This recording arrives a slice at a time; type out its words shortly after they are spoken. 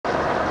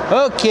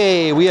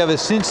Okay, we have a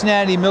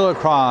Cincinnati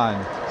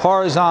Millicron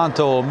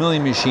horizontal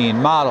milling machine,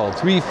 model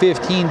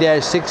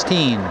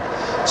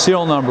 315-16,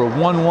 serial number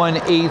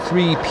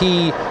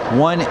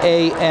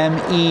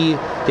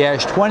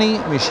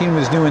 11A3P1AME-20. Machine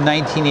was new in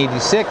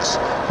 1986.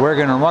 We're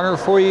going to run her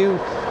for you.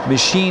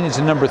 Machine is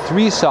a number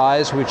 3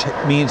 size, which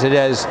means it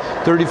has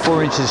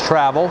 34 inches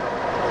travel,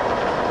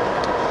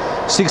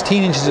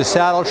 16 inches of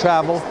saddle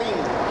travel.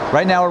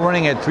 Right now we're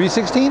running at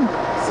 316?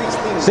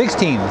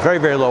 16. Very,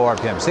 very low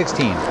RPM,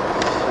 16.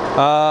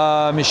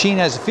 Machine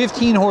has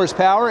 15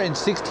 horsepower and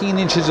 16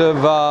 inches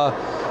of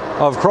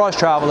cross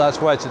travel.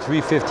 That's why it's a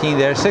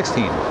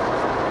 315-16.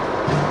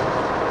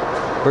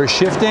 We're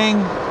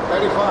shifting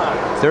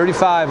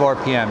 35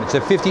 RPM. It's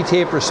a 50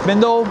 taper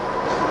spindle.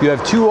 You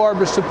have 2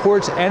 arbor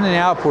supports and an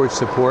outboard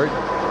support.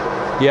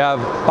 You have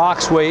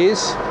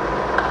boxways.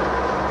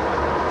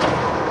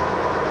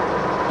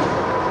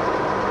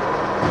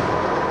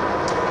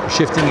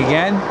 Shifting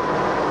again.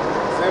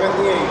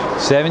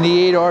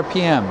 78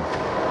 RPM.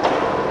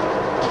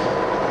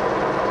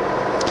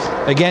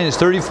 Again, it's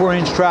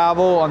 34-inch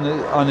travel on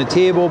the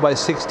table by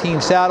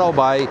 16 saddle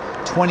by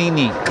 20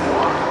 knee.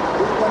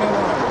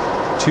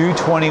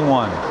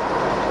 221.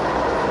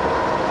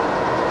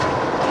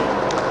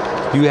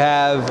 You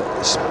have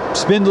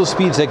spindle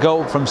speeds that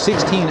go from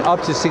 16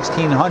 up to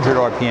 1600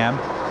 RPM.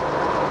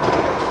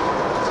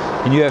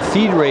 And you have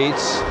feed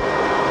rates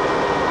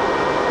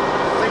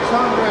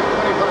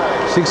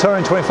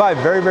 625,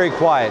 very, very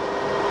quiet.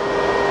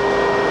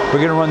 We're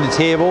going to run the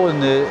table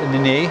in the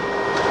knee.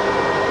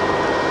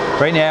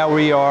 Right now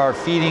we are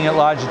feeding at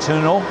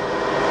longitudinal,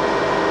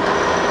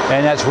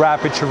 and that's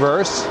rapid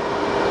traverse.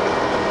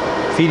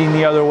 Feeding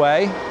the other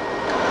way,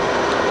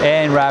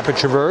 and rapid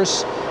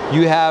traverse.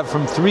 You have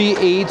from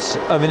 3/8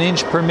 of an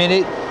inch per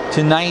minute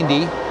to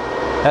 90.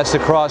 That's the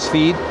cross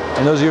feed,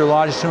 and those are your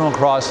longitudinal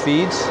cross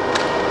feeds.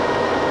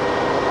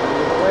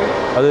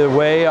 Other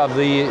way of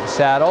the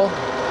saddle,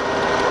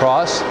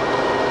 cross.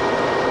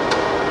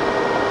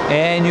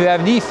 And you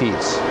have knee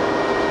feeds.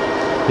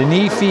 The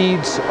knee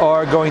feeds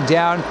are going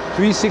down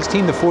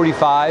 316 to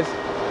 45,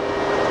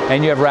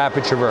 and you have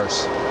rapid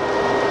traverse.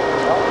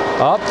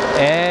 Up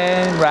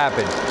and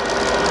rapid.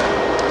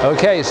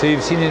 Okay, so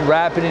you've seen it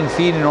rapid and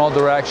feed in all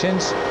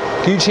directions.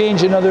 Can you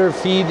change another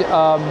feed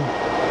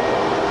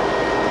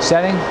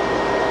setting?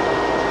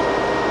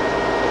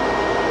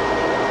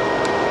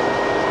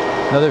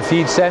 Another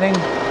feed setting,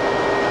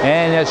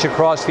 and that's your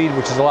cross feed,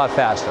 which is a lot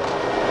faster.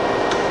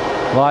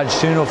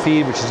 Longitudinal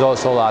feed, which is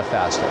also a lot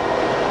faster.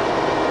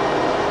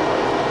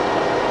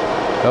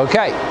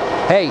 Okay,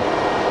 hey,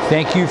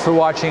 thank you for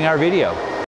watching our video.